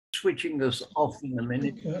switching us off in a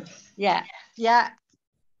minute. Yeah, yeah.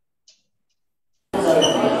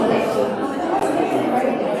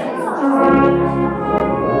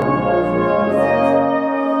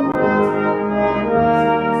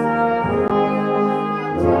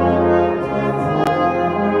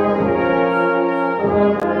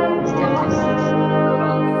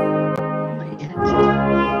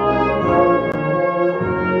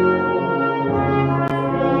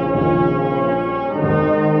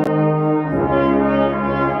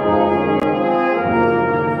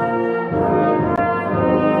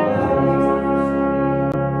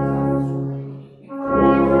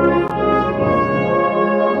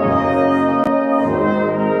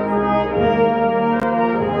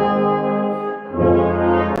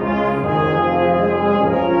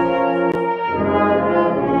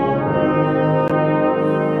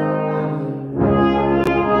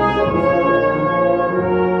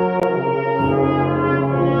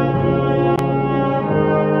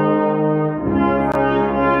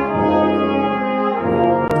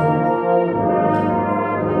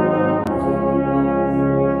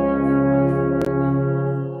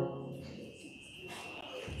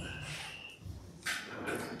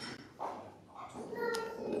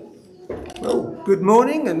 Good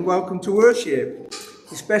morning and welcome to worship.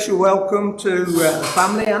 A special welcome to the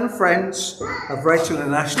family and friends of Rachel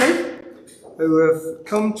and Ashley who have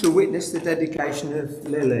come to witness the dedication of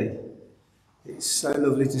Lily. It's so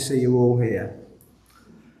lovely to see you all here.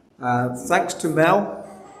 Thanks to Mel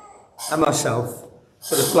and myself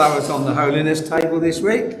for the flowers on the holiness table this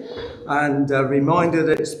week, and a reminder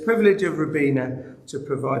that it's the privilege of Rabina to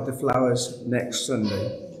provide the flowers next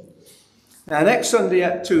Sunday. Now next Sunday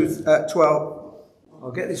at 12,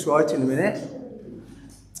 I'll get this right in a minute.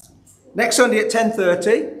 Next Sunday at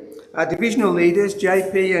 10:30, our divisional leaders,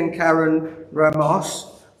 JP and Karen Ramos,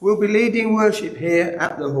 will be leading worship here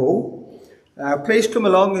at the hall. Please come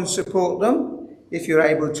along and support them if you're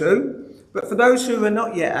able to. But for those who are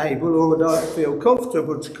not yet able or don't feel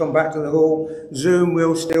comfortable to come back to the hall, Zoom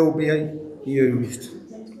will still be used.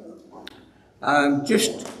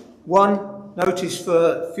 Just one notice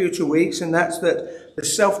for future weeks, and that's that the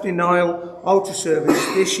self-denial altar service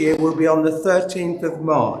this year will be on the 13th of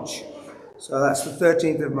March. So that's the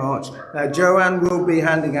 13th of March. Now Joanne will be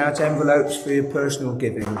handing out envelopes for your personal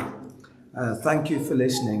giving. Thank you for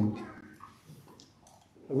listening.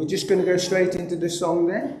 Are we just going to go straight into the song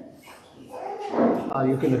then? Oh,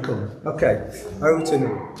 you're going to come. Okay, over to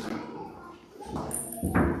you.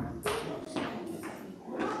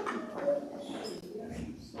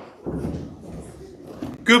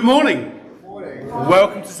 Good morning.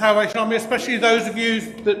 Welcome to Salvation Army, especially those of you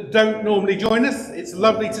that don't normally join us. It's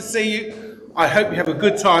lovely to see you. I hope you have a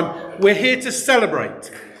good time. We're here to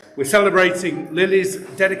celebrate. We're celebrating Lily's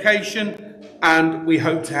dedication, and we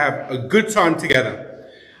hope to have a good time together.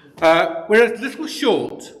 We're a little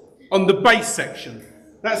short on the bass section.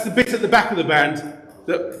 That's the bit at the back of the band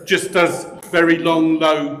that just does very long,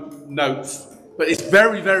 low notes. But it's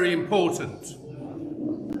very, very important.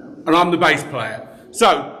 And I'm the bass player.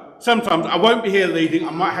 So sometimes I won't be here leading.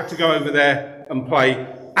 I might have to go over there and play,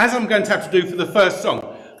 as I'm going to have to do for the first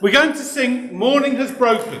song. We're going to sing Morning Has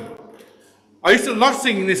Broken. I used to love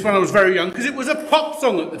singing this when I was very young because it was a pop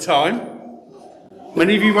song at the time.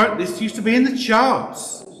 Many of you won't. This used to be in the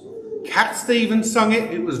charts. Cat Stevens sung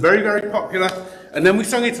it. It was very, very popular. And then we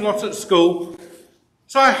sung it a lot at school.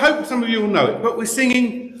 So I hope some of you will know it. But we're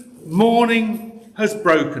singing Morning Has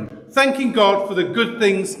Broken, thanking God for the good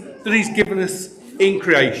things that He's given us in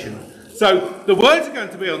creation. So the words are going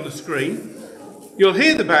to be on the screen. You'll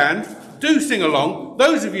hear the band. Do sing along.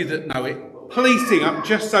 Those of you that know it, please sing up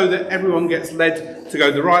just so that everyone gets led to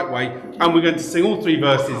go the right way. And we're going to sing all three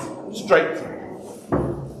verses straight through.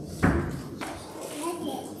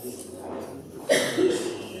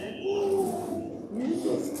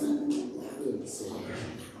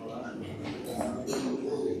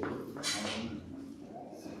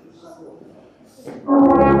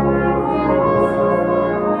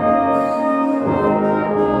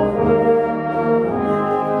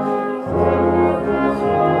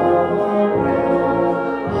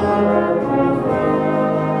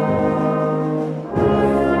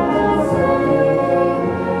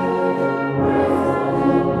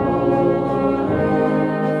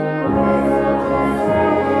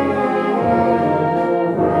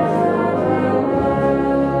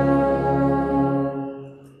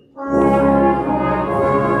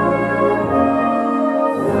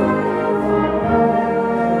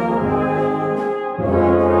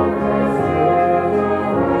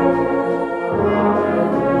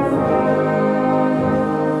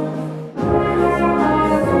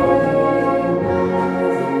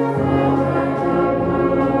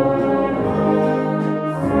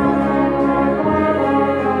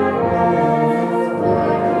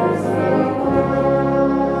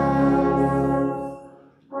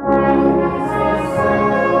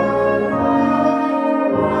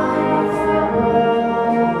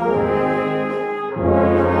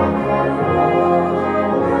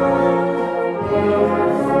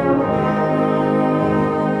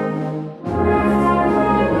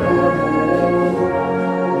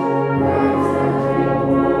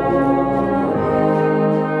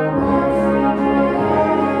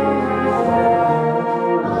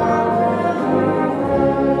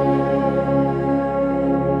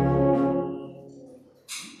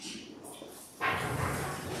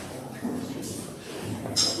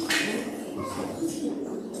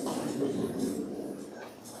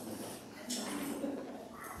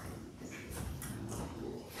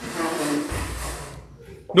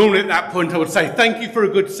 Normally at that point I would say, thank you for a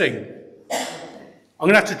good sing. I'm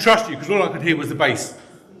going to have to trust you because all I could hear was the bass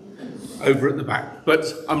over at the back.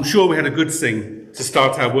 But I'm sure we had a good sing to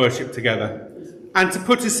start our worship together and to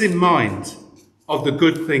put us in mind of the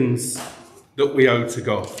good things that we owe to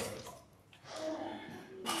God.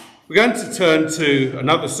 We're going to turn to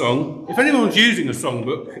another song. If anyone's using a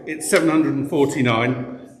songbook, it's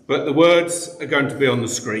 749, but the words are going to be on the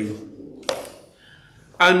screen.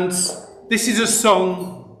 And this is a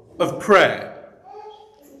song of prayer.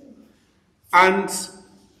 And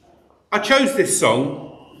I chose this song,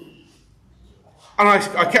 and I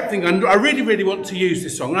kept thinking, I really, really want to use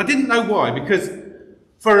this song. And I didn't know why, because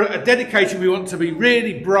for a dedication we want to be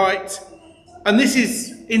really bright, and this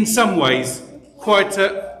is, in some ways, quite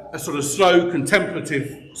a sort of slow,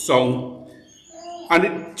 contemplative song. And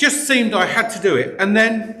it just seemed I had to do it. And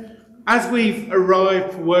then, as we've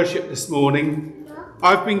arrived for worship this morning,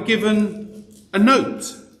 I've been given a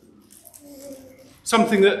note.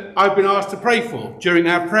 Something that I've been asked to pray for during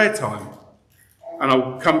our prayer time. And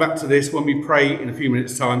I'll come back to this when we pray in a few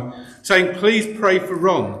minutes' time, saying, please pray for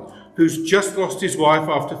Ron, who's just lost his wife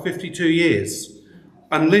after 52 years,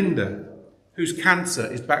 and Linda, whose cancer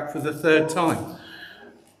is back for the third time.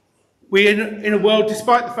 We're in a world,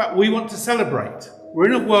 despite the fact we want to celebrate, we're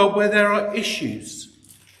in a world where there are issues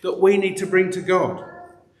that we need to bring to God.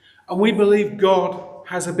 And we believe God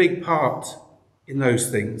has a big part in those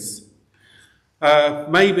things.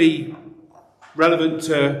 Maybe relevant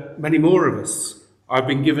to many more of us. I've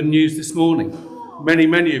been given news this morning.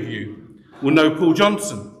 Many of you will know Paul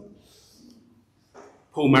Johnson.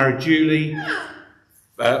 Paul married Julie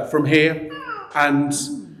from here and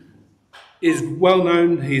is well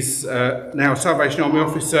known. He's now a Salvation Army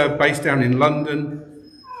officer based down in London.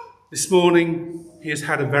 This morning he has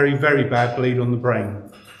had a very, very bad bleed on the brain.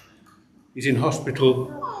 He's in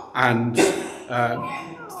hospital and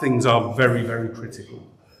things are very, very critical.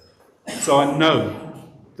 So I know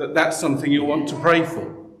that that's something you want to pray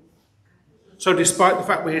for. So despite the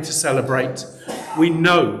fact we're here to celebrate, we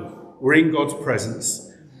know we're in God's presence.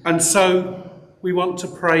 And so we want to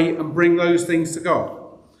pray and bring those things to God.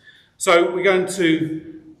 So we're going to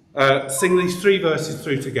sing these 3 verses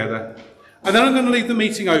through together. And then I'm going to leave the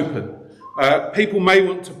meeting open. People may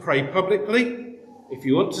want to pray publicly. If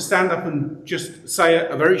you want to stand up and just say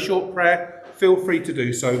a very short prayer, feel free to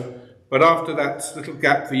do so, but after that little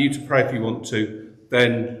gap for you to pray if you want to,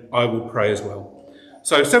 then I will pray as well.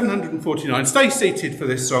 So 749, stay seated for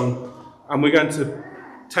this song, and we're going to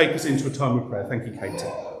take us into a time of prayer. Thank you, Katie.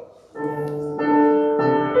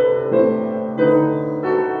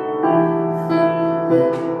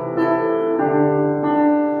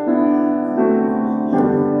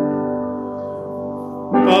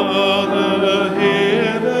 Father,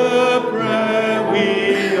 hear the prayer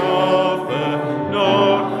we offer,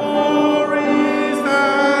 not for ease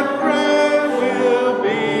that prayer will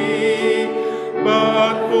be,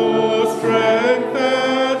 but for strength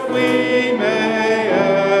that we may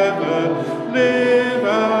ever live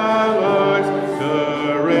our lives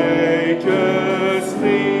courageously.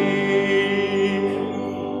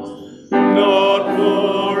 Not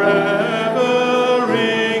forever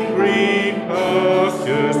in green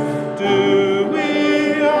pastures do we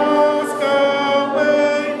ask our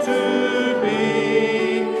way to be,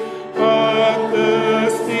 but the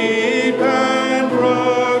steep and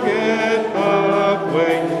rugged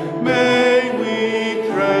pathway may we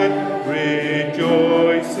tread rejoicingly.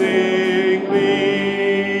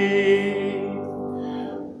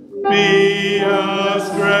 Be our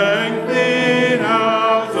strength in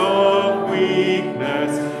hours of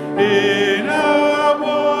weakness, in our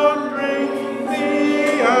wandering,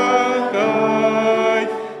 be our guide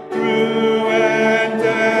through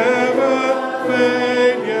endeavor,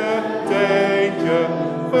 failure, danger.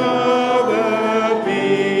 Father, be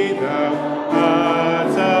thou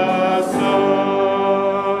at our side.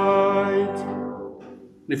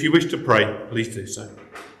 And if you wish to pray, please do so.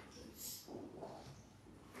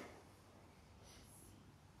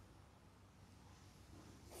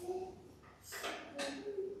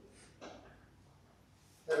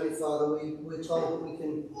 Heavenly Father, we're told that we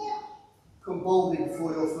can come boldly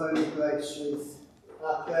before your throne of grace with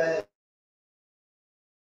our prayers.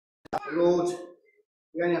 Lord,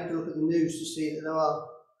 we only have to look at the news to see that there are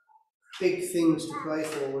big things to pray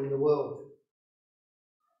for in the world.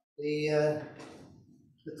 The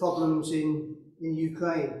problems in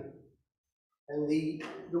Ukraine and the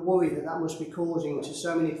worry that must be causing to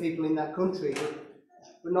so many people in that country,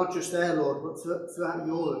 but not just there, Lord, but throughout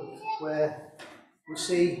Europe, where we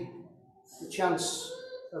see the chance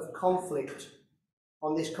of conflict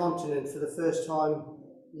on this continent for the first time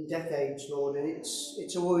in decades, Lord, and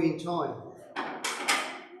it's a worrying time.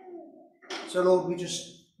 So, Lord, we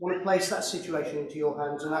just want to place that situation into your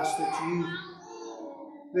hands and ask that you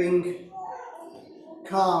bring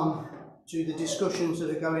calm to the discussions that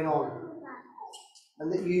are going on,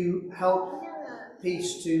 and that you help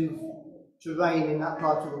peace to reign in that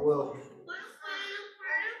part of the world.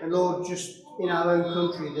 And Lord, just in our own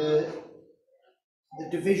country, the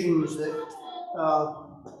divisions that are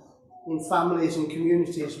in families and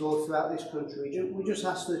communities, Lord, throughout this country, we just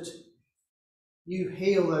ask that you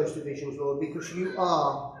heal those divisions, Lord, because you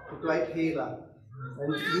are the great healer,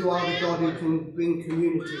 and you are the God who can bring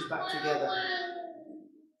communities back together.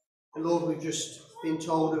 And Lord, we've just been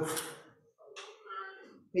told of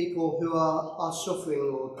people who are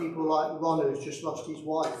suffering, Lord, people like Ron, who's just lost his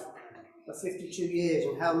wife for 52 years,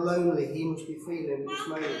 and how lonely he must be feeling at this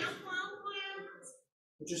moment.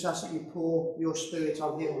 We just ask that you pour your Spirit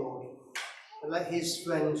on him, Lord, and let his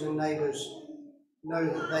friends and neighbours know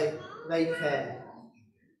that they care.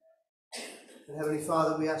 And Heavenly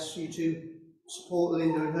Father, we ask you to support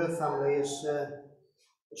Linda and her family as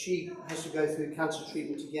she has to go through cancer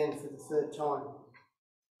treatment again for the third time.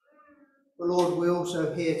 But Lord, we're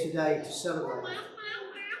also here today to celebrate,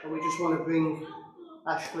 and we just want to bring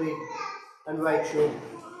Ashley and Rachel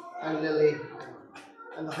and Lily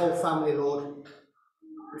and the whole family, Lord,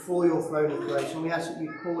 before your throne of grace, and we ask that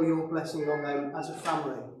you pour your blessing on them as a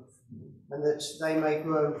family, and that they may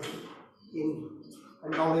grow in a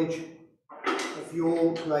knowledge of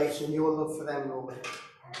your grace and your love for them, Lord.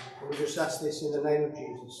 And we just ask this in the name of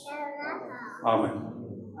Jesus. Amen.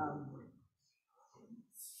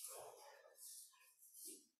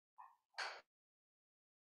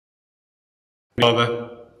 Father,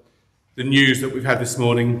 the news that we've had this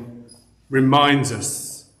morning reminds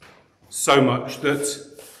us so much that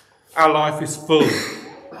our life is full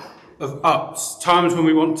of ups, times when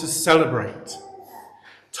we want to celebrate,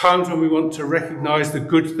 times when we want to recognise the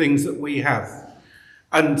good things that we have.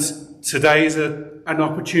 And today is an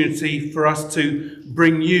opportunity for us to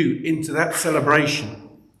bring you into that celebration,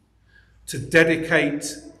 to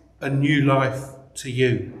dedicate a new life to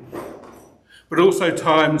you. But also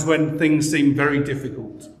times when things seem very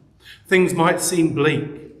difficult. Things might seem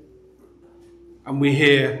bleak, and we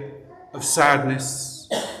hear of sadness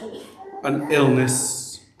and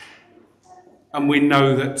illness, and we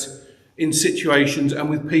know that in situations and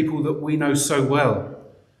with people that we know so well,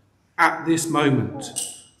 at this moment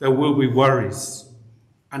there will be worries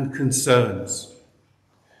and concerns.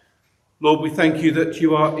 Lord, we thank you that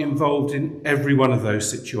you are involved in every one of those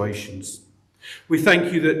situations. We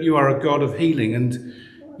thank you that you are a God of healing, and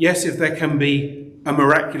yes, if there can be a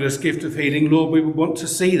miraculous gift of healing, Lord, we would want to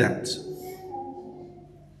see that.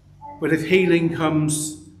 But if healing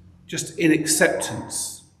comes just in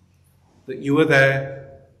acceptance that you are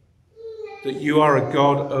there, that you are a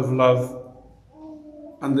God of love,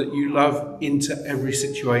 and that you love into every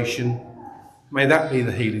situation, may that be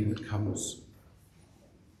the healing that comes.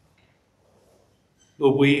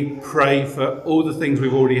 Lord, we pray for all the things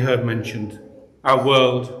we've already heard mentioned, our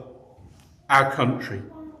world, our country.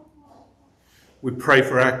 We pray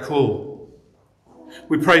for our call.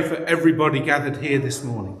 We pray for everybody gathered here this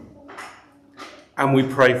morning. And we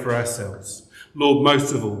pray for ourselves. Lord,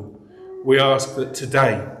 most of all, we ask that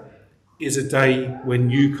today is a day when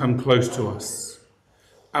you come close to us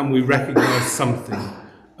and we recognise something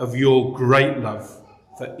of your great love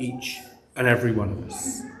for each and every one of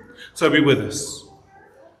us. So be with us.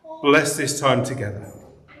 Bless this time together.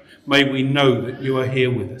 May we know that you are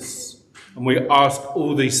here with us. And we ask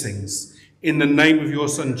all these things in the name of your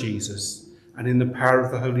Son, Jesus, and in the power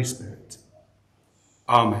of the Holy Spirit.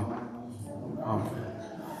 Amen. Amen.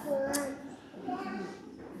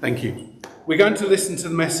 Thank you. We're going to listen to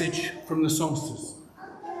the message from the songsters.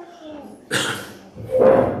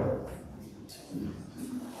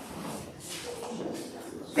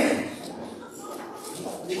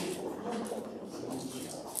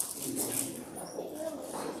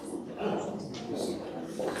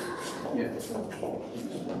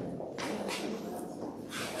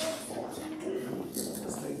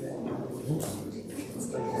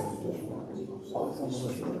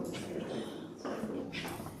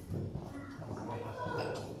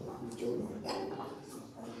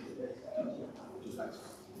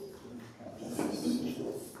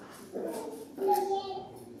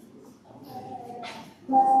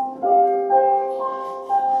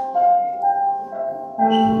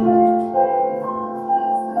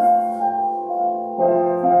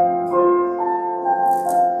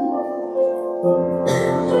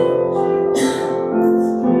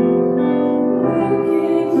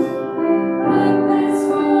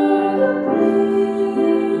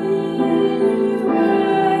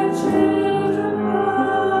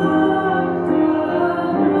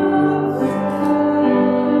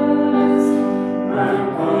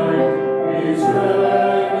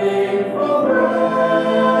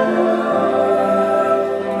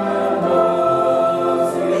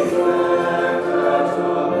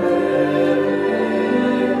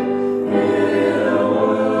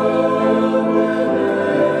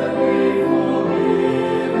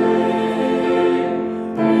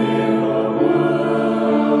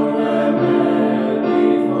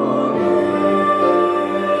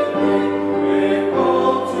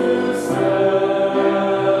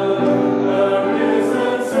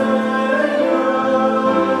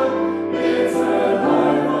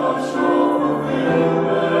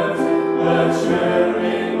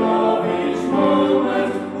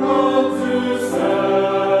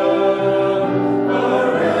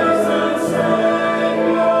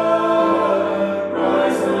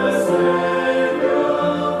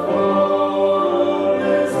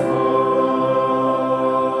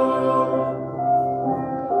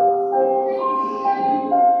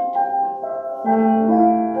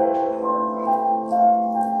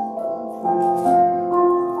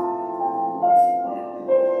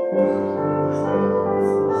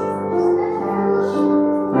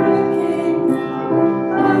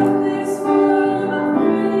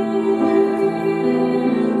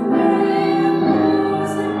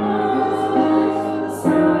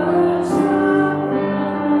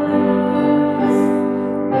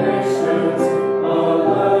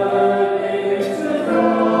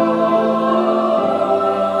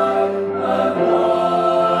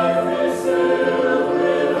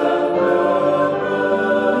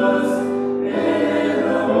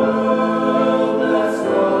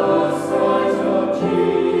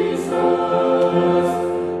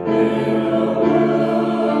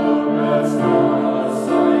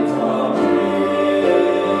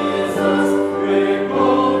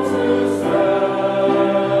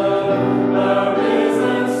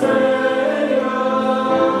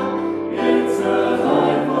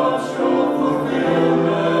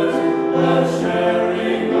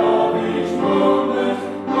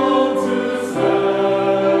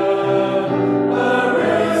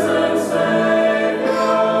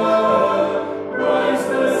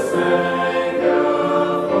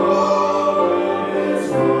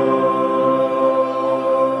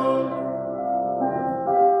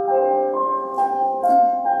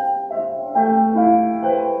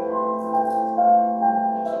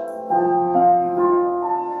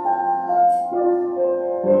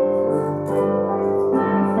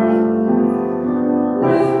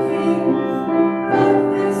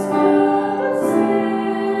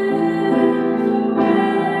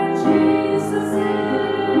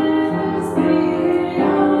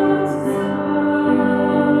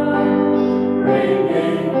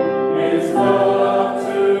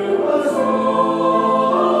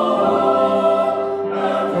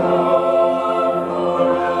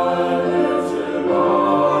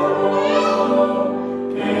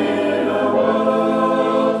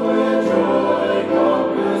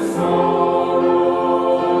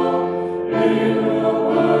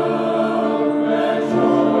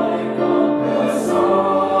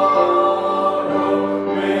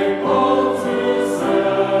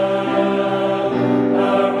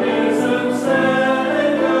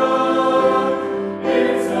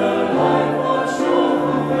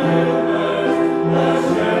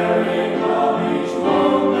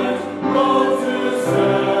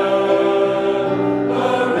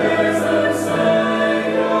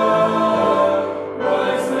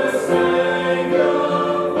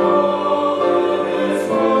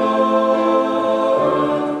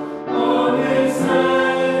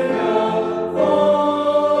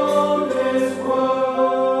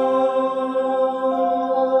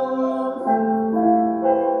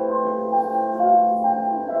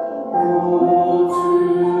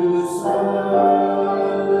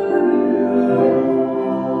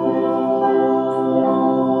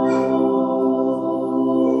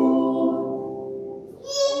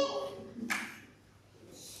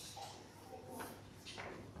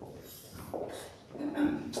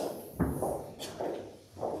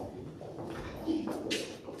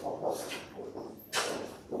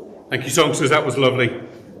 Thank you, songsters, that was lovely.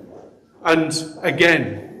 And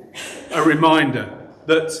again, a reminder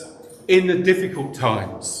that in the difficult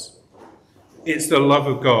times, it's the love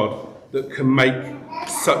of God that can make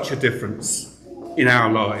such a difference in our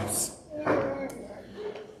lives.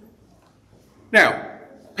 Now,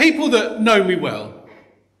 people that know me well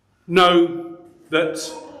know that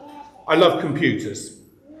I love computers.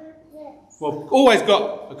 Well, I've always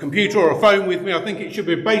got a computer or a phone with me. I think it should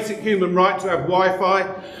be a basic human right to have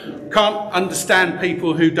Wi-Fi. Can't understand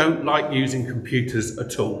people who don't like using computers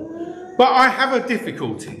at all. But I have a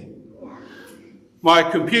difficulty. My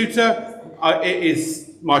computer, it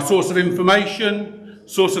is my source of information,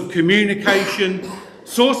 source of communication,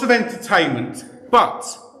 source of entertainment. But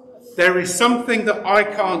there is something that I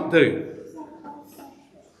can't do.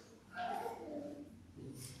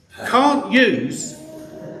 Can't use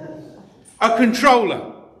a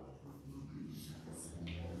controller.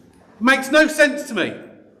 Makes no sense to me.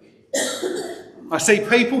 I see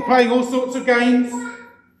people playing all sorts of games,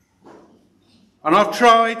 and I've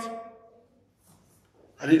tried,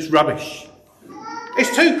 and it's rubbish.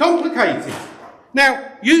 It's too complicated.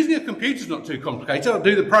 Now, using a computer's not too complicated. I'll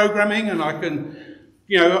do the programming, and I can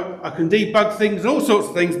debug things and all sorts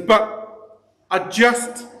of things, but I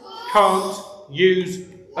just can't use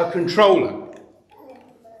a controller.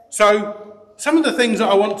 So, some of the things that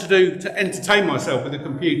I want to do to entertain myself with a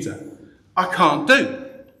computer, I can't do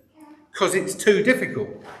because it's too difficult.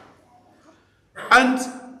 And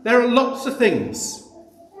there are lots of things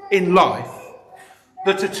in life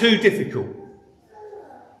that are too difficult.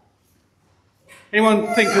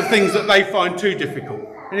 Anyone think of things that they find too difficult?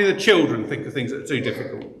 Any of the children think of things that are too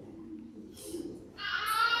difficult?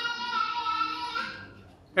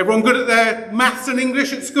 Everyone good at their maths and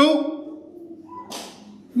English at school?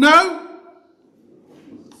 No?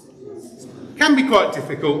 Can be quite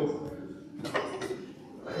difficult.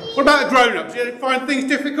 What about the grown-ups? Do you find things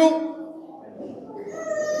difficult?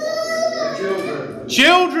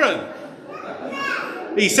 Children,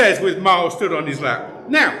 he says with Miles stood on his lap.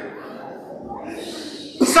 Now,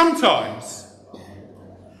 sometimes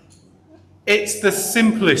it's the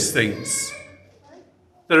simplest things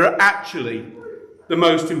that are actually the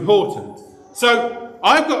most important. So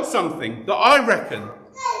I've got something that I reckon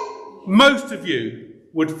most of you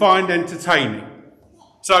would find entertaining.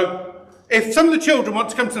 So if some of the children want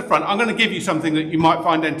to come to the front, I'm going to give you something that you might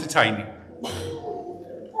find entertaining.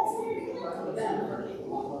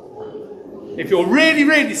 If you're really,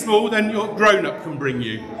 really small, then your grown-up can bring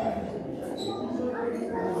you.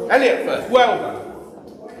 Elliot first, well done.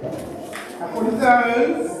 Have one of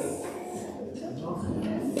those.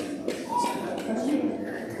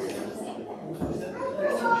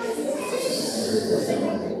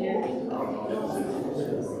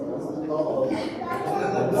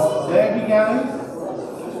 There we go.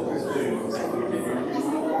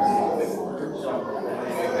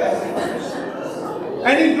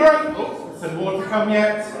 Any grown-ups? Some more to come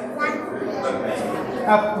yet? A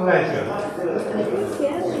pleasure.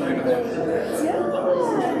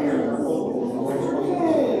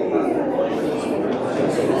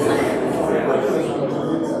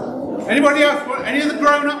 Anybody else want? Any of the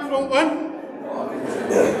grown-ups want one?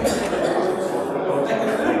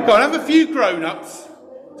 Go on, have a few grown-ups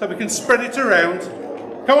so we can spread it around.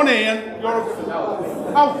 Come on, Ian.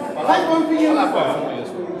 Oh, take one for you as well.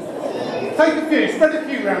 Take a few, spread a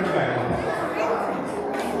few round about.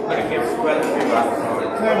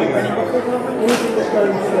 There we go.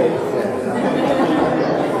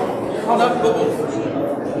 Oh, no, bubbles.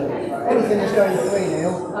 Anything that's going free,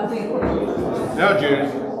 Neil. Now, Jude.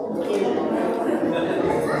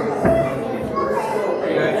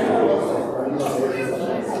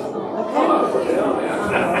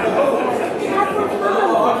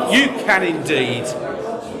 You can indeed.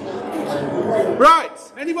 Right,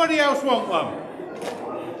 anybody else want one?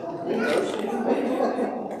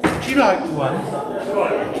 Do you like one?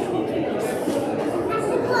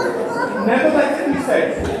 Never let it be said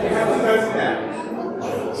you have to go now.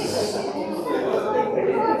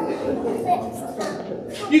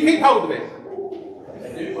 You keep hold of it.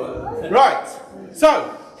 Right, so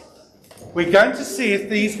we're going to see if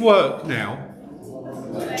these work now.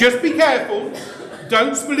 Just be careful.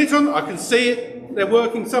 Don't spill it on. I can see it. They're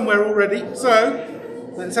working somewhere already. So,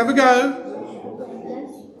 let's have a go.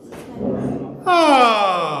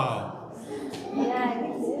 Ah!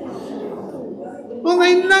 Aren't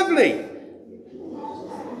they lovely?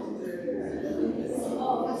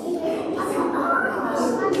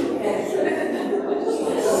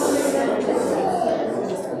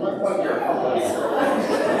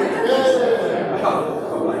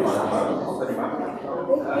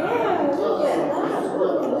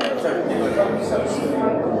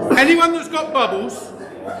 Anyone that's got bubbles?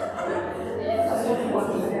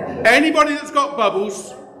 Anybody that's got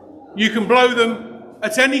bubbles, you can blow them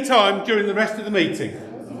at any time during the rest of the meeting.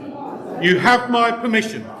 You have my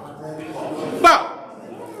permission. But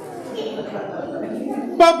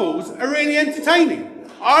bubbles are really entertaining.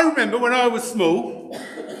 I remember when I was small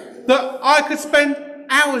that I could spend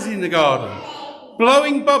hours in the garden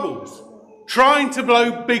blowing bubbles, trying to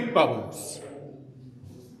blow big bubbles.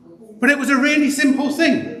 But it was a really simple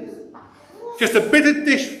thing. Just a bit of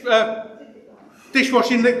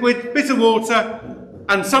dishwashing liquid, bit of water,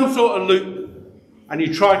 and some sort of loop, and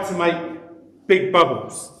you tried to make big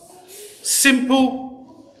bubbles.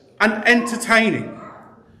 Simple and entertaining.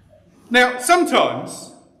 Now,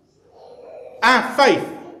 sometimes our faith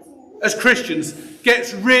as Christians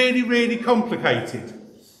gets really, really complicated.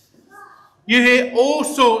 You hear all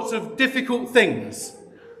sorts of difficult things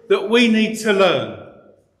that we need to learn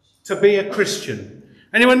to be a Christian.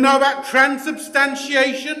 Anyone know about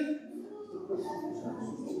transubstantiation?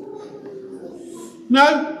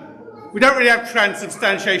 No? We don't really have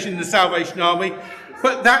transubstantiation in the Salvation Army,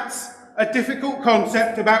 but that's a difficult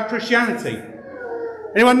concept about Christianity.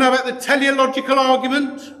 Anyone know about the teleological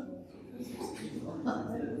argument?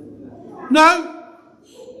 No?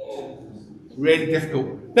 Really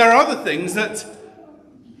difficult. There are other things that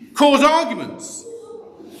cause arguments.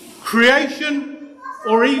 Creation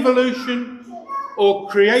or evolution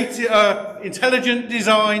or intelligent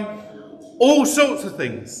design, all sorts of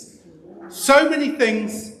things. So many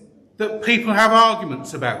things that people have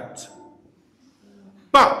arguments about.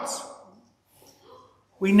 But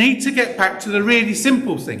we need to get back to the really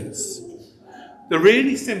simple things. The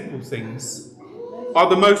really simple things are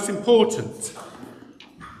the most important.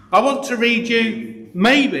 I want to read you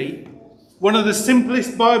maybe one of the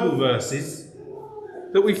simplest Bible verses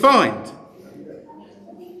that we find.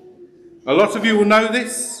 A lot of you will know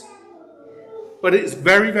this, but it's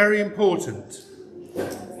very, very important.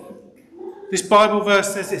 This Bible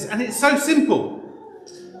verse says this, and it's so simple.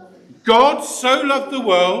 God so loved the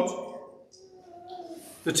world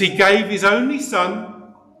that he gave his only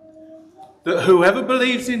Son, that whoever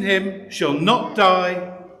believes in him shall not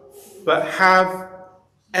die, but have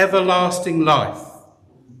everlasting life.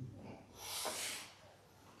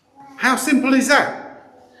 How simple is that?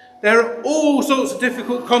 There are all sorts of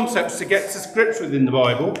difficult concepts to get to grips with in the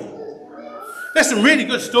Bible. There's some really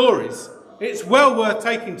good stories. It's well worth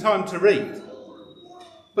taking time to read.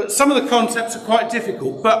 But some of the concepts are quite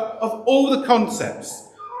difficult. But of all the concepts,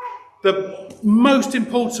 the most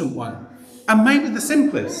important one, and maybe the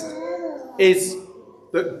simplest, is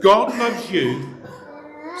that God loves you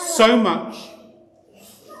so much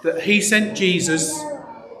that he sent Jesus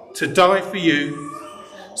to die for you.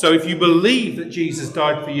 So if you believe that Jesus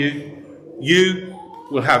died for you, you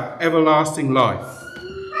will have everlasting life.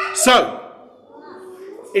 So,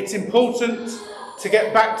 it's important to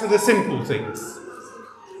get back to the simple things.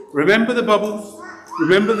 Remember the bubbles,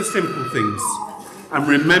 remember the simple things, and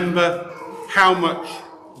remember how much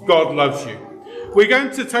God loves you. We're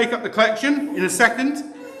going to take up the collection in a second,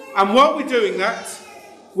 and while we're doing that,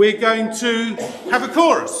 we're going to have a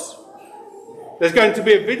chorus. There's going to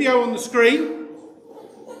be a video on the screen.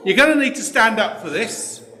 You're going to need to stand up for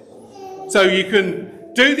this, so you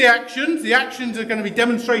can do the actions. The actions are going to be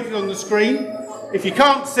demonstrated on the screen. If you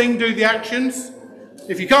can't sing, do the actions.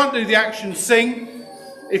 If you can't do the actions, sing.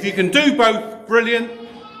 If you can do both, brilliant.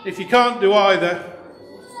 If you can't do either,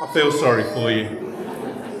 I feel sorry for you.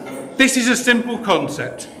 This is a simple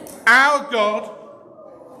concept. Our God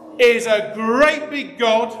is a great big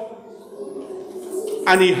God,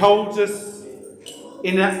 and he holds us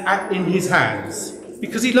in his hands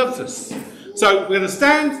because he loves us. So we're going to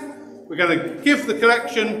stand, we're going to give the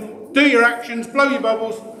collection, do your actions, blow your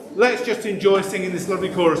bubbles. Let's just enjoy singing this lovely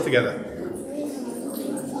chorus together.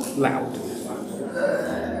 Loud.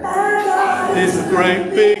 Is a great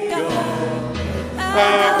big God.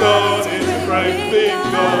 Our God is a great big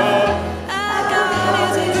God.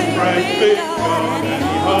 Great big God, and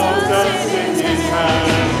he holds us in his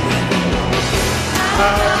hand.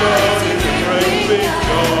 Our God is a great big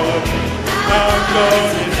God. Our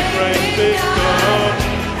God is a great big God.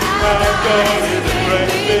 Our God is a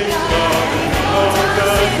great big God, and he holds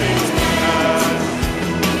us in his hand.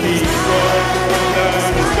 He's wider than a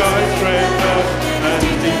skyscraper and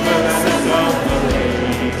deeper than a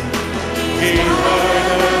submarine. He's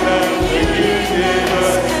wider than the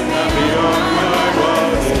universe and beyond my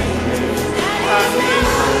wildest dreams. And he's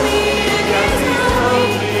holy, and he's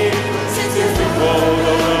holy, since before the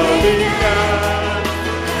world began.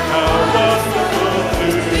 How wonderful to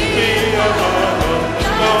be a part of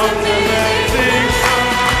God's amazing plan.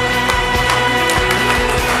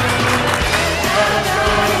 Our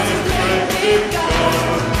God is a great big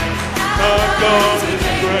God. Our God is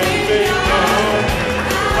a great big God.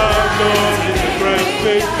 Our God is a great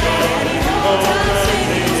big God, and he holds us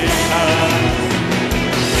in his hands.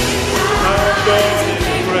 Our God is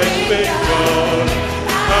a great big God.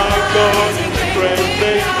 Our God is a great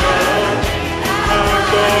big God. Our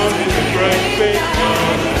God is a great big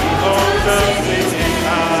God, and he holds us in his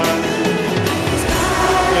hands.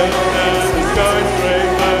 Look down the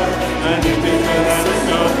skyscraper, and he's bigger than a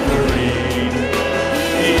submarine.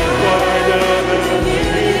 He's wider than the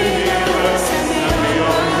universe and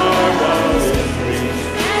beyond my wildest dreams.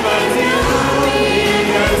 And he's holy,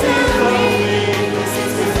 and he's holy,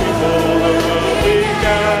 since before the world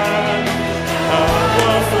began. How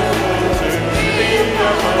wonderful to be a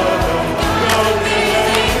part of God's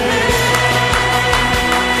amazing plan.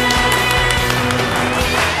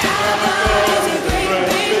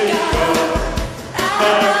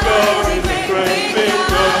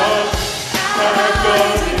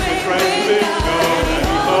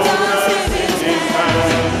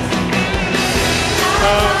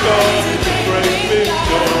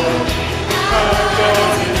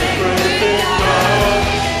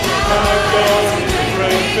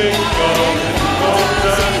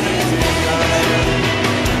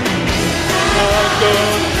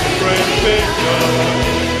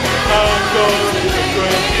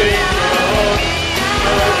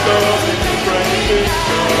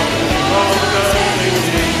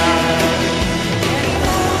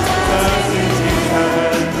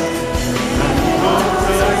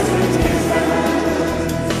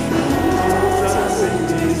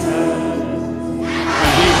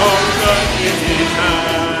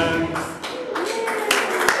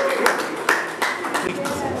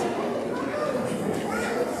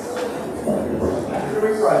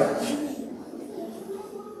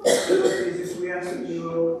 you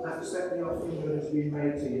will accept the offering that has been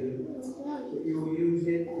made to you, that you will use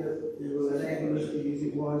it, that you will enable us to use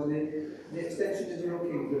it wisely, the extension of your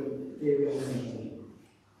kingdom here in the nation.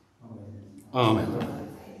 Amen.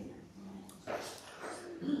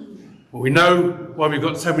 Well, we know why we've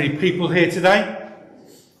got so many people here today.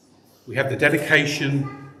 We have the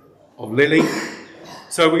dedication of Lily.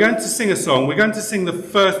 So we're going to sing a song. We're going to sing the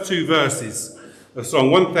first two verses of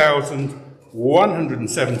Song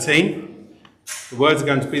 1117. The words are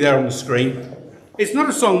going to be there on the screen. It's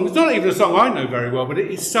not even a song I know very well, but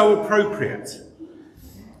it is so appropriate.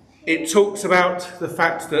 It talks about the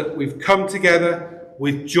fact that we've come together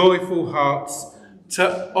with joyful hearts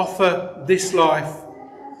to offer this life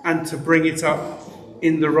and to bring it up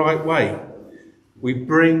in the right way. We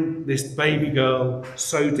bring this baby girl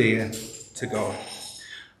so dear to God.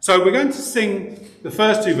 So we're going to sing the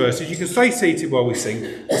first two verses. You can stay seated while we sing.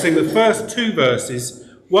 We'll sing the first two verses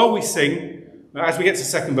while we sing. As we get to the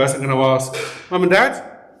second verse, I'm going to ask Mum and Dad,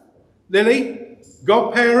 Lily,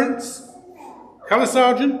 godparents, colour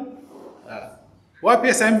sergeant,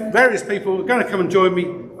 YPSM, various people are going to come and join me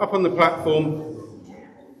up on the platform.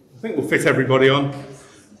 I think we'll fit everybody on.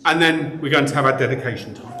 And then we're going to have our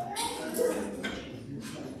dedication time.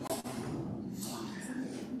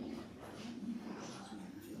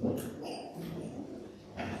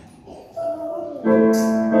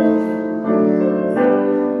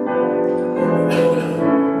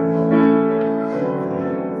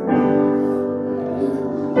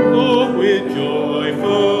 Lord, with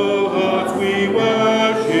joyful hearts we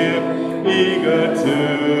worship, eager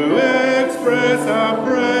to express our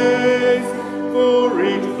praise for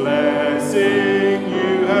each blessing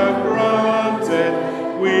you have granted.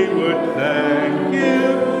 We would thank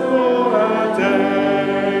you for our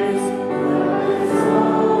days.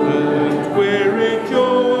 And we're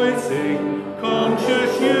rejoicing,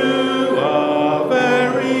 conscious you are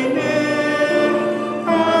very near,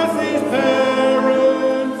 as these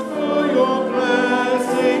parents for your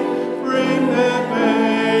blessing bring their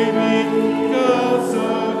baby girl so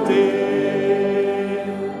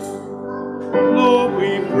dear. Lord,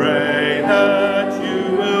 we pray that you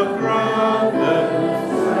will grant them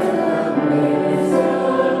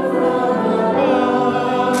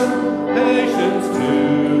patience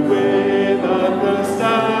too with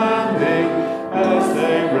understanding as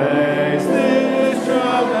they raise this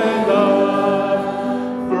child they love.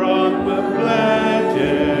 Grant the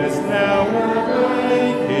pledges now we're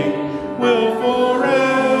making will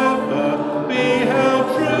forever be held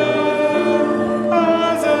true.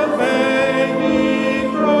 As a baby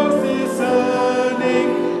grows discerning,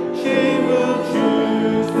 she will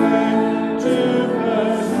choose them to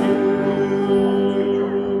pursue.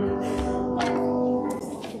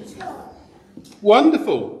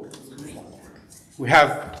 Wonderful. We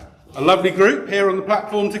have a lovely group here on the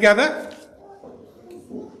platform together.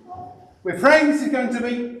 We're praying this is going to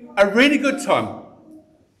be a really good time.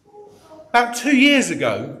 About 2 years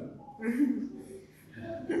ago,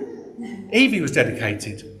 Evie was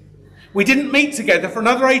dedicated. We didn't meet together for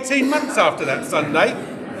another 18 months after that Sunday,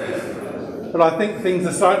 but I think things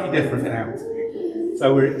are slightly different now.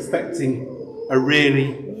 So we're expecting a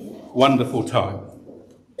really wonderful time.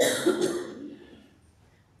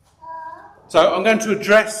 So I'm going to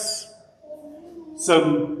address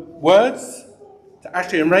some words to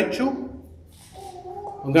Ashley and Rachel.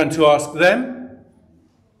 I'm going to ask them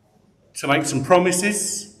to make some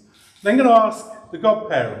promises. Then I'm going to ask the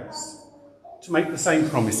godparents to make the same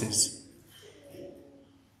promises. Then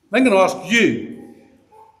I'm going to ask you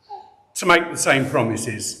to make the same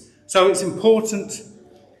promises. So it's important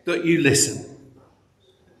that you listen.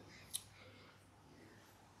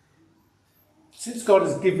 Since God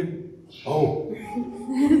has given... Oh.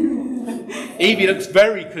 Evie looks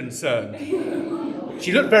very concerned.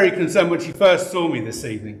 She looked very concerned when she first saw me this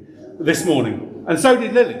morning. And so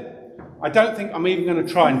did Lily. I don't think I'm even going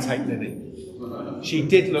to try and take Lily. She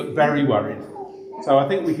did look very worried. So I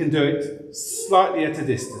think we can do it slightly at a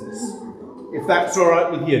distance. If that's all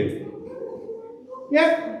right with you.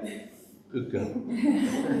 Yeah? Good girl.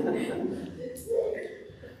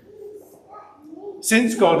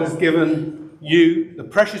 Since God has given you the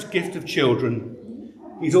precious gift of children,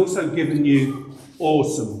 He's also given you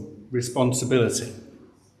awesome responsibility.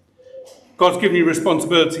 God's given you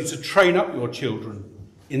responsibility to train up your children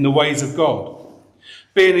in the ways of God.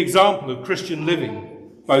 Be an example of Christian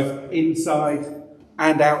living, both inside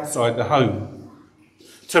and outside the home.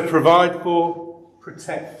 To provide for,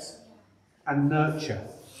 protect and nurture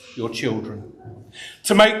your children.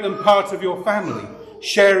 To make them part of your family,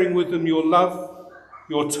 sharing with them your love,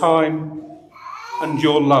 your time and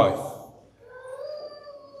your life.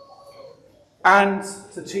 and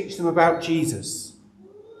to teach them about Jesus,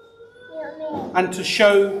 and to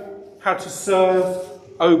show how to serve,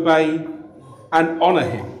 obey, and honour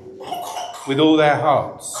him with all their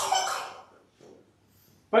hearts.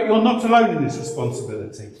 But you're not alone in this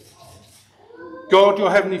responsibility. God,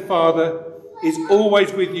 your Heavenly Father, is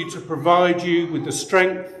always with you to provide you with the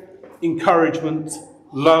strength, encouragement,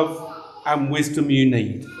 love, and wisdom you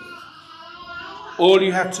need. All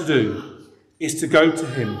you have to do is to go to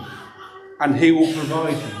him, and he will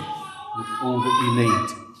provide you with all that you need.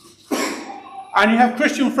 And you have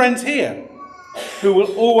Christian friends here who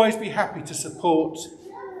will always be happy to support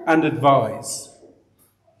and advise.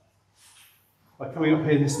 By coming up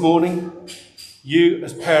here this morning, you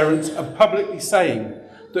as parents are publicly saying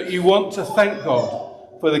that you want to thank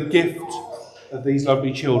God for the gift of these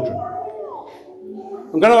lovely children.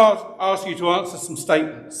 I'm going to ask you to answer some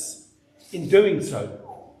statements. In doing so,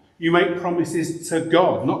 you make promises to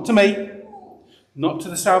God, not to me, not to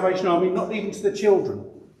the Salvation Army, not even to the children,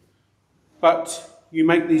 but you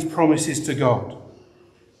make these promises to God.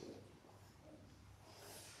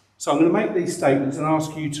 So I'm going to make these statements and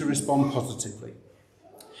ask you to respond positively.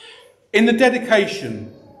 In the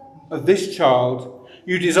dedication of this child,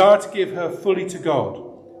 you desire to give her fully to God.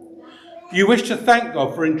 You wish to thank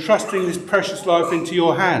God for entrusting this precious life into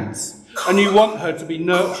your hands, and you want her to be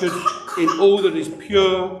nurtured in all that is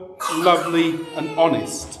pure, lovely, and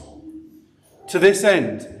honest. To this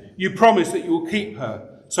end, you promise that you will keep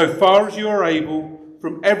her, so far as you are able,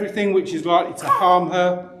 from everything which is likely to harm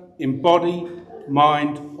her in body,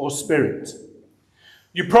 mind, or spirit.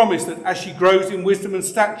 You promise that as she grows in wisdom and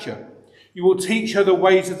stature, you will teach her the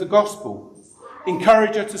ways of the gospel,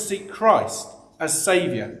 encourage her to seek Christ as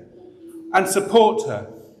Saviour, and support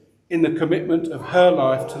her in the commitment of her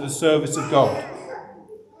life to the service of God.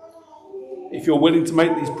 If you're willing to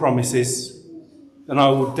make these promises, then I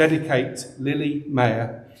will dedicate Lily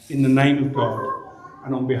Mayer in the name of God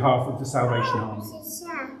and on behalf of the Salvation Army.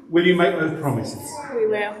 Will you make those promises? We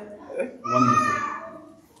will. Wonderful.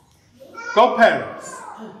 Godparents,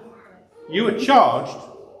 you are charged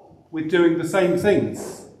with doing the same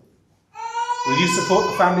things. Will you support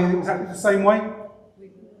the family in exactly the same way?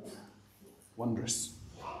 Wondrous.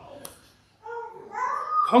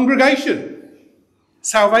 Congregation,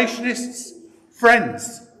 Salvationists,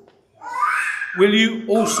 friends, will you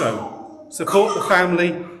also support the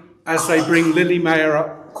family as they bring Lily Mayer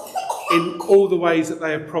up in all the ways that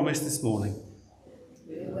they have promised this morning?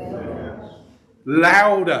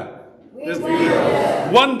 Louder.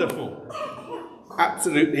 Wonderful.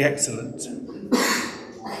 Absolutely excellent.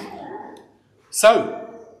 So,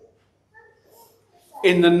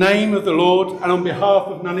 in the name of the Lord and on behalf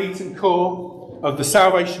of Nuneaton Corps of the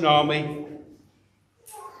Salvation Army,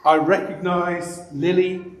 I recognise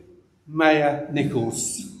Lily Mayer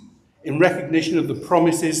Nichols in recognition of the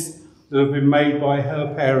promises that have been made by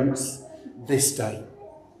her parents this day.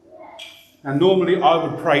 And normally I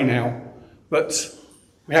would pray now, but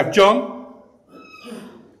we have John,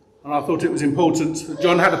 and I thought it was important that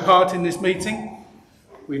John had a part in this meeting.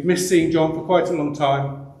 We've missed seeing John for quite a long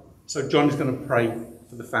time, so John is going to pray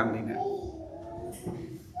for the family now.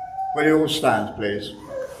 Will you all stand, please?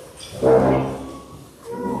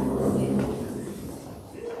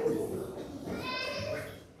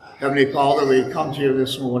 Heavenly Father, we come to you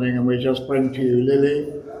this morning and we just bring to you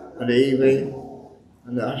Lily and Evie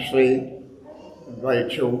and Ashley and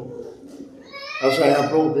Rachel as they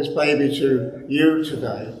have brought this baby to you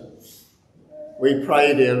today. We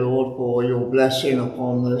pray, dear Lord, for your blessing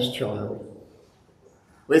upon this child.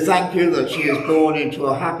 We thank you that she is born into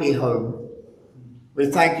a happy home. We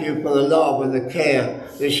thank you for the love and the care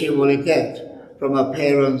that she will get from her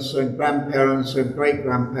parents and grandparents and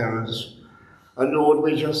great-grandparents. And Lord,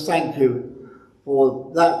 we just thank you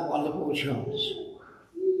for that wonderful chance.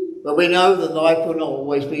 But we know that life will not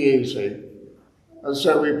always be easy. And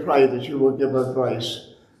so we pray that you will give her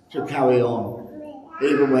grace to carry on,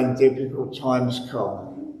 even when difficult times come.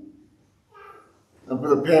 And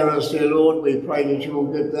for the parents, dear Lord, we pray that you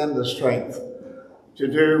will give them the strength to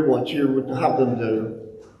do what you would have them do,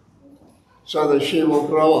 so that she will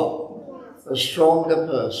grow up a stronger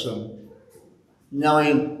person,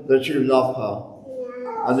 knowing that you love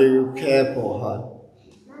her and that you care for her.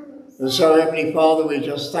 And so, Heavenly Father, we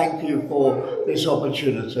just thank you for this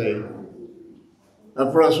opportunity.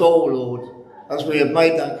 And for us all, Lord, as we have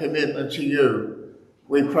made that commitment to you,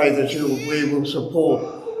 we pray that we will support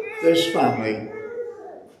this family,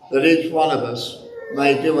 that each one of us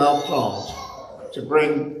may do our part to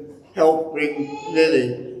help bring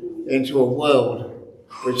Lily into a world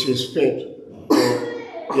which is fit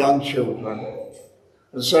for young children.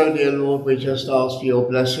 And so, dear Lord, we just ask for your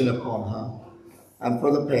blessing upon her. and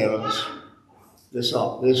for the parents this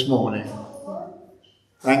morning.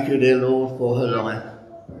 Thank you, dear Lord, for her life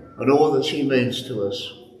and all that she means to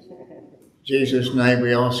us. In Jesus' name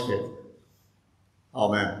we ask it.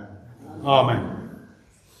 Amen. Amen.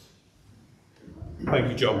 Thank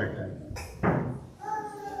you, John.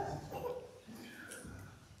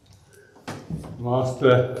 I'll ask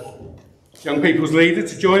the young people's leader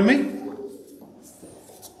to join me.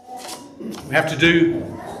 We have to do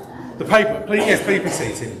the paper. Please, yes, please be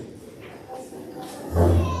seated.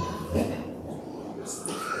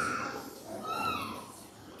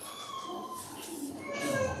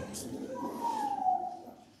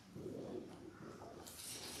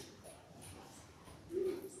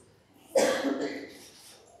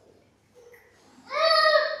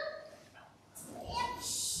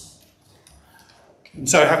 And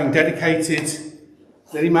so, having dedicated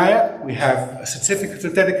Lily Mayer, we have a certificate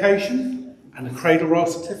of dedication and a cradle roll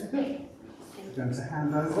certificate. We're going to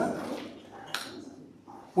hand over.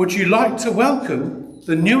 Would you like to welcome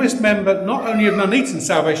the newest member, not only of Nuneaton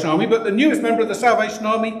Salvation Army, but the newest member of the Salvation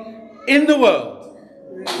Army in the world?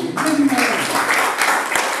 Lily Mayer.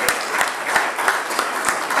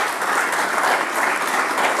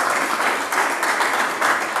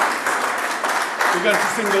 We're going to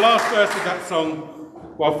sing the last verse of that song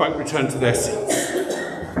while folk return to their seats.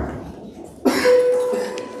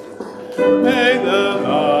 May the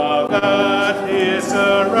love that here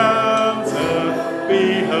surrounds her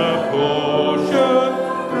be her portion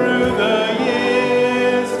through the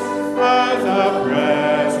years, as our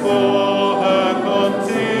prayers for her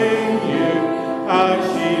continue, as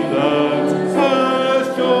she learns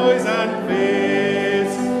her joys and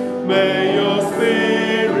fears. May your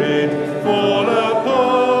spirit fall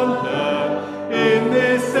upon her in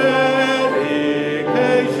this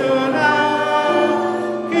dedication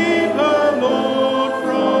hour. Keep her, Lord,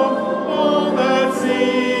 from all that's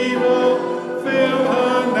evil. Fill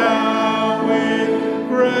her now with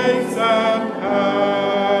grace and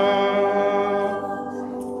power.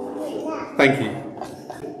 Thank you.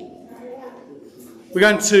 We're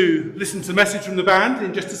going to listen to the message from the band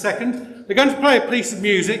in just a second. They're going to play a piece of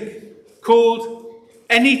music called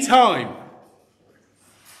Any Time.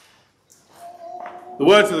 The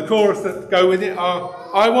words of the chorus that go with it are,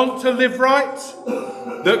 I want to live right,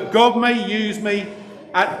 that God may use me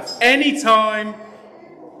at any time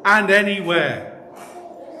and anywhere.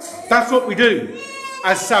 That's what we do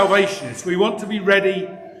as Salvationists. We want to be ready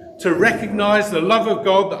to recognise the love of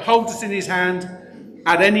God that holds us in his hand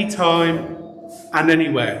at any time and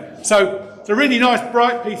anywhere. So it's a really nice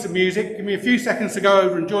bright piece of music. Give me a few seconds to go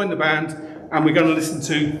over and join the band, and we're going to listen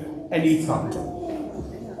to Any Time.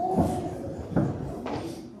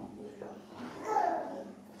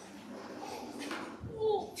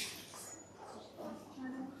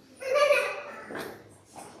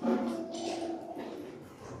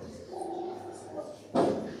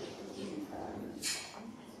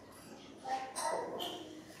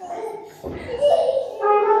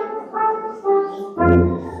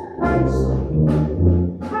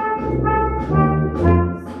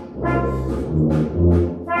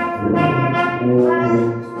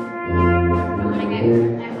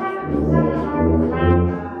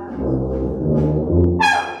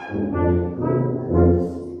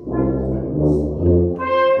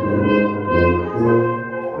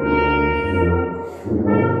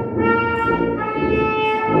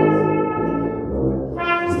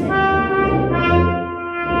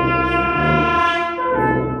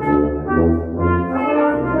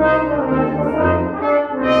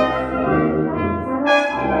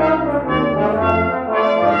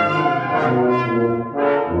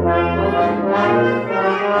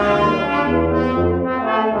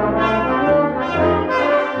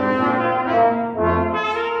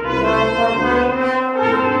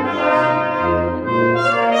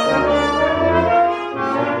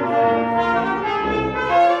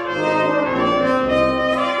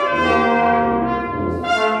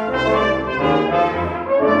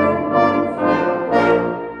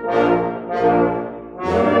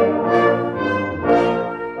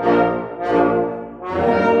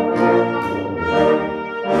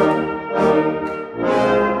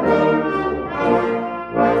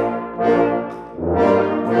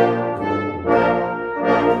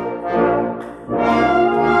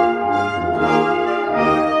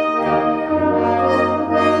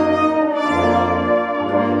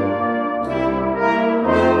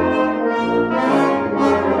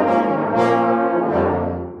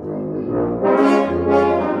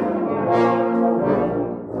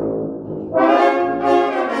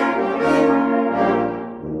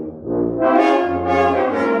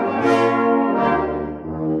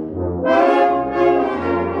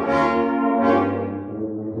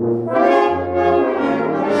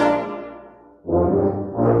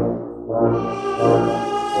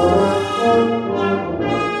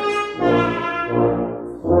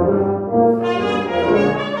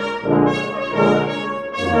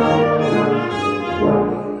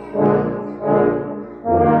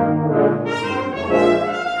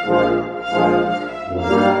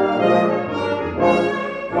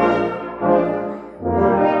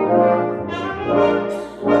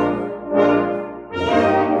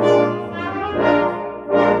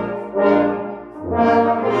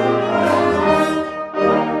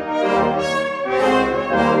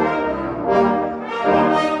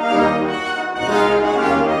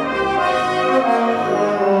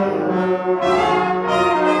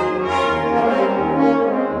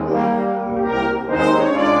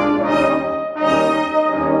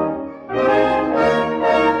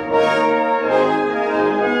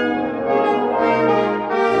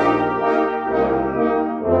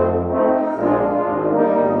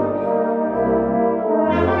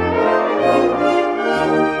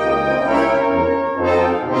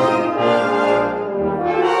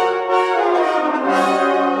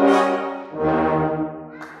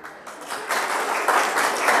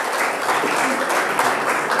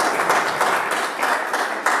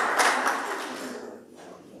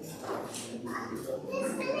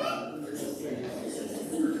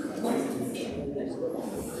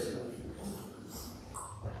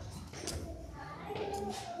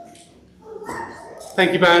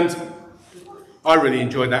 Thank you, band. I really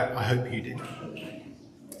enjoyed that. I hope you did.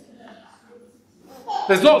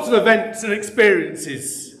 There's lots of events and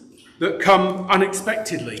experiences that come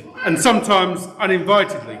unexpectedly and sometimes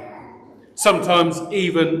uninvitedly, sometimes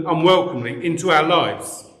even unwelcomely into our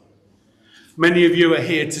lives. Many of you are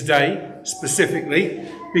here today specifically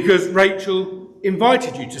because Rachel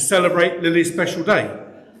invited you to celebrate Lily's special day,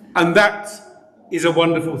 and that is a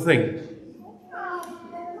wonderful thing.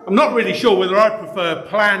 I'm not really sure whether I prefer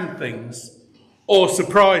planned things or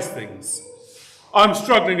surprise things. I'm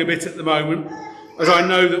struggling a bit at the moment, as I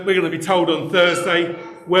know that we're going to be told on Thursday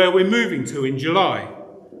where we're moving to in July,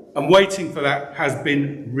 and waiting for that has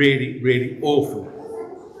been really, really awful.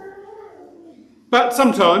 But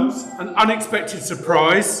sometimes an unexpected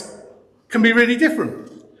surprise can be really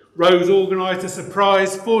different. Rose organised a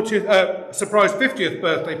surprise 50th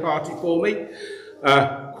birthday party for me,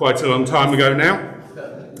 quite a long time ago now,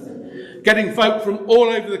 getting folk from all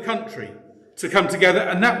over the country to come together,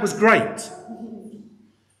 and that was great.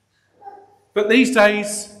 But these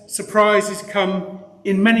days, surprises come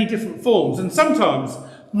in many different forms, and sometimes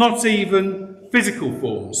not even physical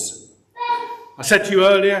forms. I said to you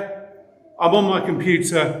earlier, I'm on my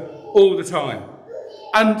computer all the time,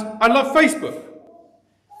 and I love Facebook.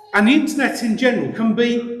 And the internet in general can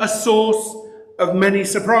be a source of many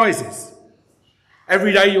surprises.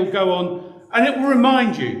 Every day you'll go on and it will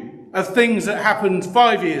remind you of things that happened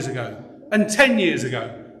 5 years ago, and 10 years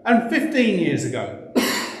ago, and 15 years ago.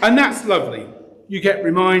 And that's lovely. You get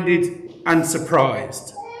reminded and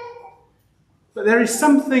surprised. But there is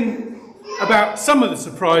something about some of the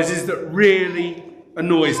surprises that really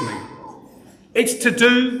annoys me. It's to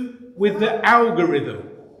do with the algorithm.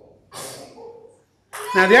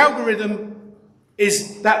 Now, the algorithm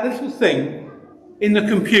is that little thing in the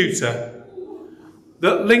computer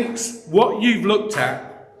that links what you've looked at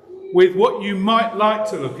with what you might like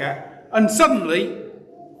to look at, and suddenly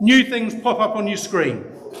new things pop up on your screen.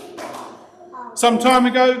 Some time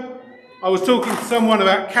ago, I was talking to someone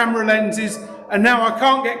about camera lenses, and now I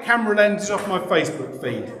can't get camera lenses off my Facebook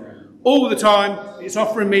feed. All the time, it's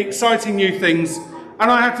offering me exciting new things, and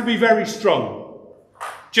I have to be very strong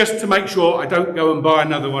just to make sure I don't go and buy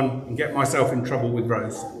another one and get myself in trouble with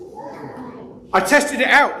Rose. I tested it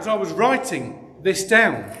out as I was writing this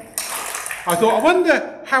down. I thought, I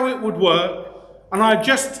wonder how it would work, and I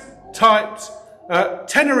just typed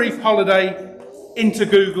Tenerife holiday into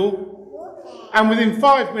Google, and within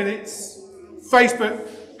 5 minutes, Facebook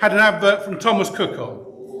had an advert from Thomas Cook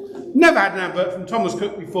on. Never had an advert from Thomas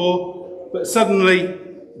Cook before, but suddenly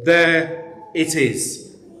there it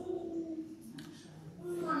is.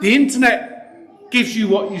 The internet gives you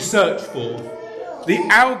what you search for. The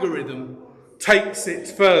algorithm takes it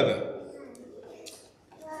further.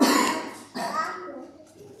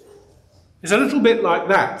 It's a little bit like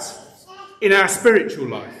that in our spiritual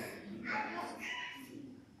life.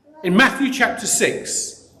 In Matthew chapter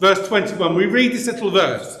 6, verse 21, we read this little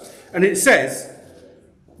verse, and it says,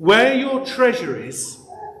 "Where your treasure is,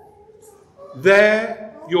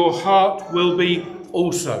 there your heart will be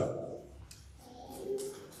also."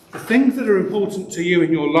 The things that are important to you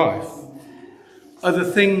in your life are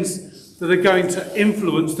the things that are going to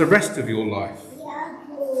influence the rest of your life.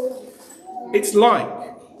 It's like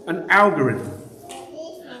an algorithm.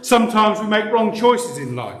 Sometimes we make wrong choices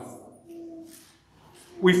in life.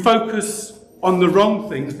 We focus on the wrong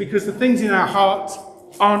things because the things in our heart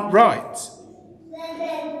aren't right.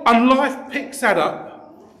 And life picks that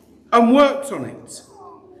up and works on it.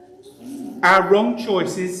 Our wrong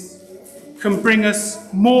choices can bring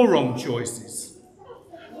us more wrong choices,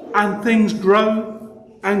 and things grow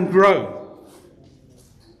and grow.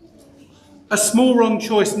 A small wrong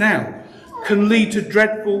choice now can lead to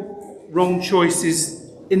dreadful wrong choices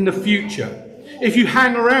in the future. If you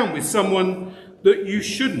hang around with someone that you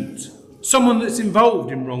shouldn't, someone that's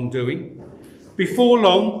involved in wrongdoing, before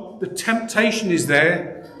long the temptation is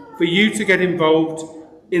there for you to get involved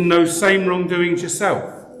in those same wrongdoings yourself.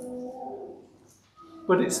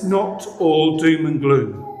 But it's not all doom and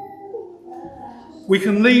gloom. We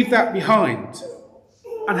can leave that behind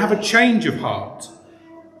and have a change of heart.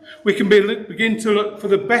 We can begin to look for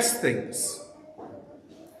the best things.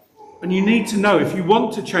 And you need to know, if you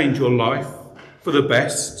want to change your life for the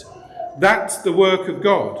best, that's the work of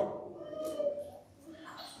God.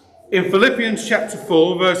 In Philippians chapter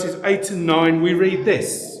 4, verses 8 and 9, we read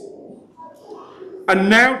this. "And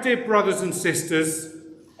now, dear brothers and sisters,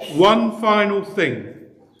 one final thing.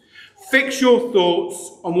 Fix your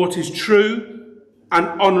thoughts on what is true and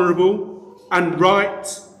honourable and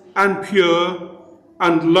right and pure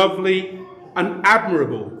and lovely and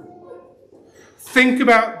admirable. Think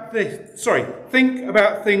about think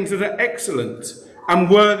about things that are excellent and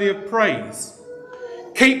worthy of praise.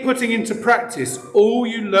 Keep putting into practice all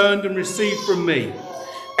you learned and received from me,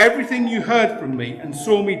 everything you heard from me and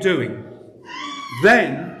saw me doing.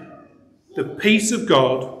 Then the peace of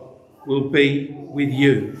God will be with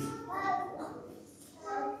you.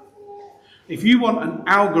 If you want an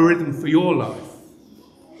algorithm for your life,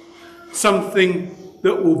 something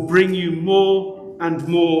that will bring you more and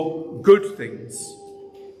more good things,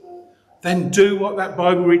 then do what that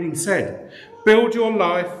Bible reading said. Build your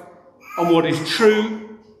life on what is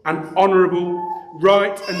true and honourable,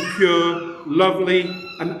 right and pure, lovely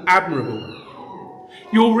and admirable.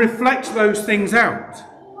 You'll reflect those things out.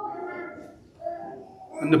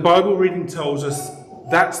 And the Bible reading tells us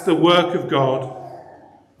that's the work of God,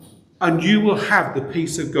 and you will have the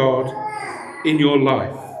peace of God in your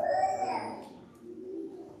life.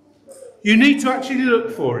 You need to actually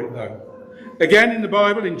look for it though. Again in the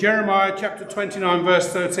Bible, in Jeremiah chapter 29 verse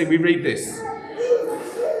 13, we read this.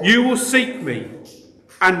 You will seek me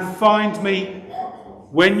and find me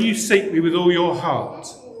when you seek me with all your heart.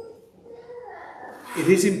 It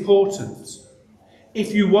is important,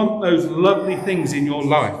 if you want those lovely things in your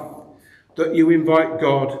life, that you invite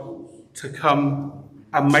God to come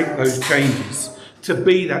and make those changes, to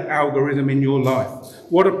be that algorithm in your life.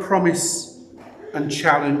 What a promise and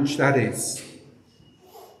challenge that is.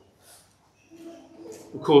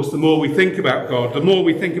 Of course, the more we think about God, the more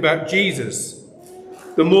we think about Jesus,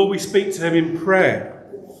 the more we speak to him in prayer,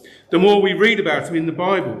 the more we read about him in the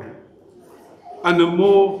Bible, and the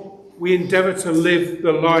more we endeavour to live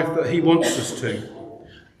the life that he wants us to,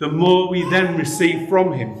 the more we then receive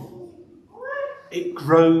from him. It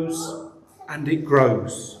grows and it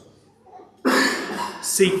grows.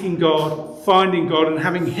 Seeking God, finding God and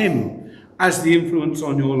having him as the influence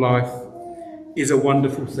on your life is a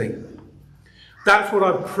wonderful thing. That's what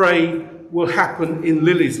I pray will happen in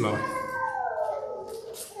Lily's life.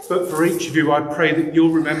 But for each of you, I pray that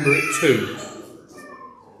you'll remember it too.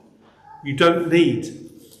 You don't need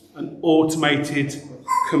an automated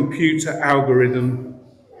computer algorithm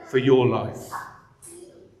for your life.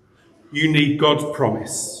 You need God's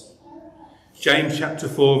promise. James chapter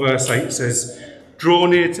 4 verse 8 says, draw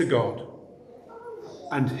near to God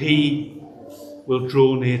and he will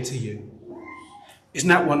draw near to you. Isn't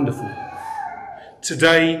that wonderful?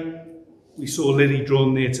 Today we saw Lily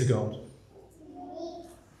drawn near to God.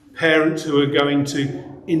 Parents who are going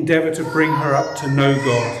to endeavour to bring her up to know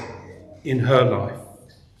God in her life.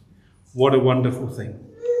 What a wonderful thing.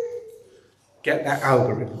 Get that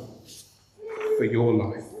algorithm for your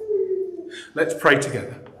life. Let's pray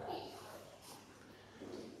together.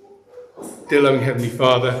 Dear loving Heavenly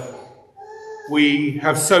Father, we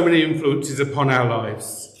have so many influences upon our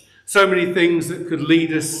lives, so many things that could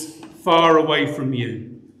lead us far away from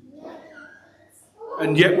you.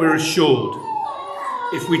 And yet we're assured,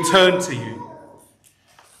 if we turn to you,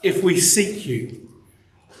 if we seek you,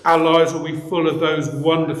 our lives will be full of those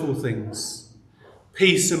wonderful things: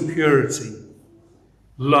 peace and purity,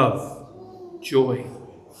 love, joy.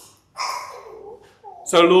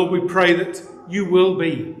 So Lord, we pray that you will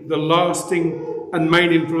be the lasting and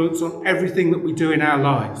main influence on everything that we do in our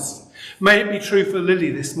lives. May it be true for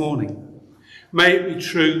Lily this morning. May it be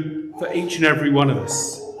true for each and every one of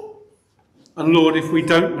us. And Lord, if we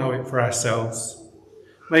don't know it for ourselves,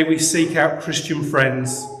 may we seek out Christian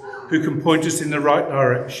friends who can point us in the right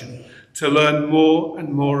direction to learn more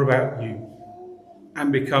and more about you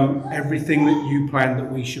and become everything that you plan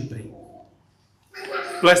that we should be.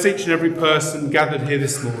 Bless each and every person gathered here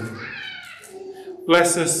this morning.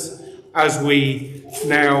 Bless us as we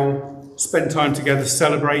now spend time together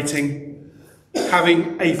celebrating,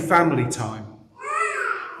 having a family time.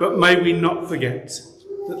 But may we not forget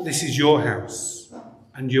that this is your house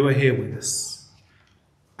and you are here with us.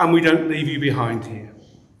 And we don't leave you behind here.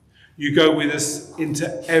 You go with us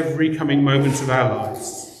into every coming moment of our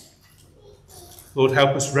lives. Lord,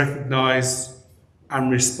 help us recognise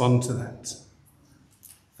and respond to that.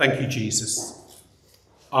 Thank you, Jesus.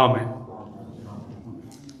 Amen.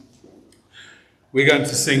 We're going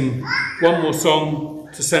to sing one more song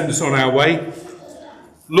to send us on our way.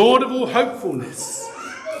 Lord of all hopefulness.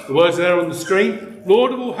 The words are there on the screen.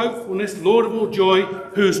 Lord of all hopefulness, Lord of all joy,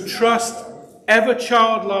 whose trust, ever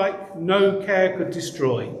childlike, no care could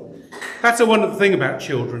destroy. That's a wonderful thing about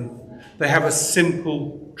children. They have a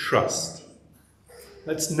simple trust.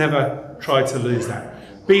 Let's never try to lose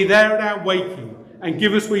that. Be there at our waking and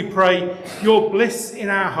give us, we pray, your bliss in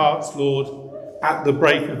our hearts, Lord, at the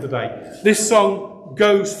break of the day. This song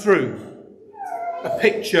goes through a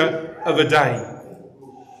picture of a day,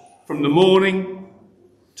 from the morning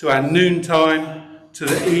to our noontime to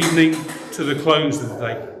the evening, to the close of the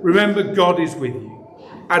day. Remember, God is with you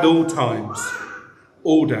at all times,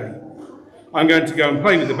 all day. I'm going to go and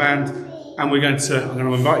play with the band, and I'm going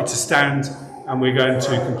to invite you to stand, and we're going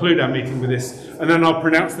to conclude our meeting with this, and then I'll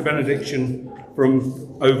pronounce the benediction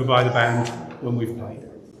from over by the band when we've played.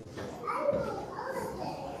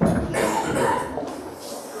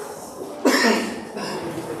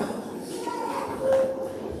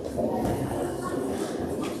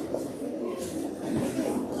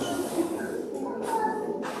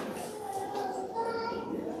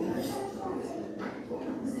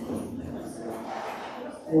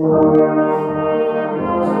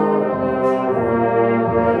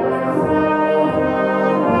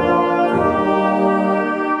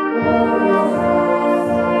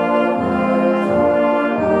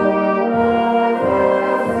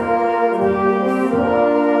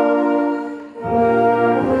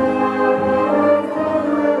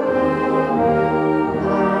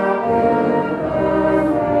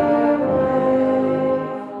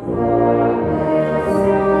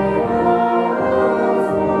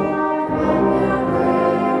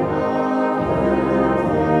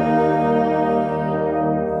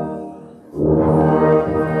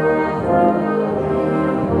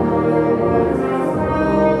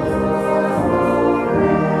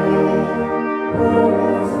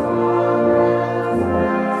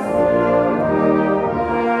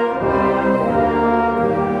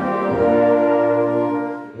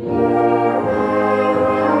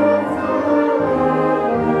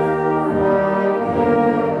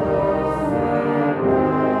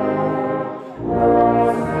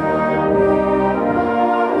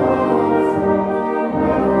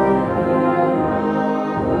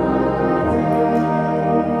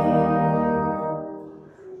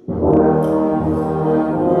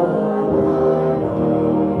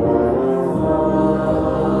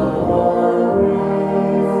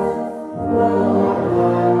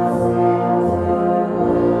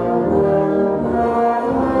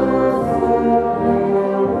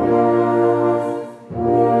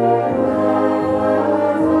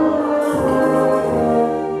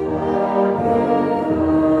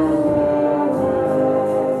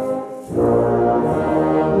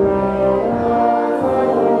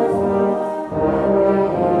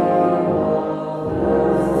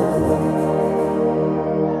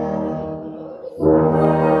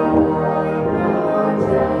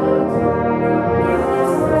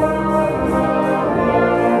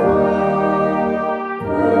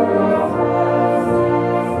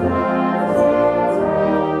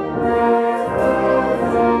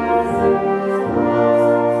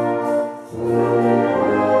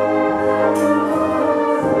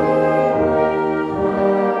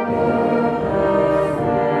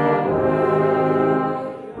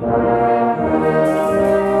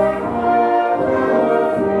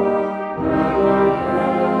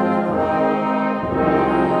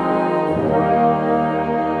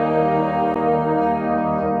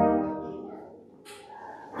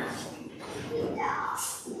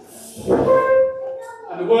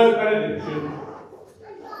 And the word benediction,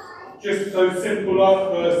 just those simple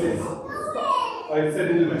last verses I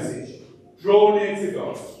said in the message. Draw near to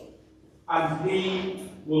God, and He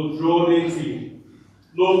will draw near to you.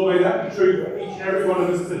 Lord, may that be true for each and every one of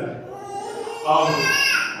us today.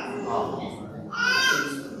 Amen.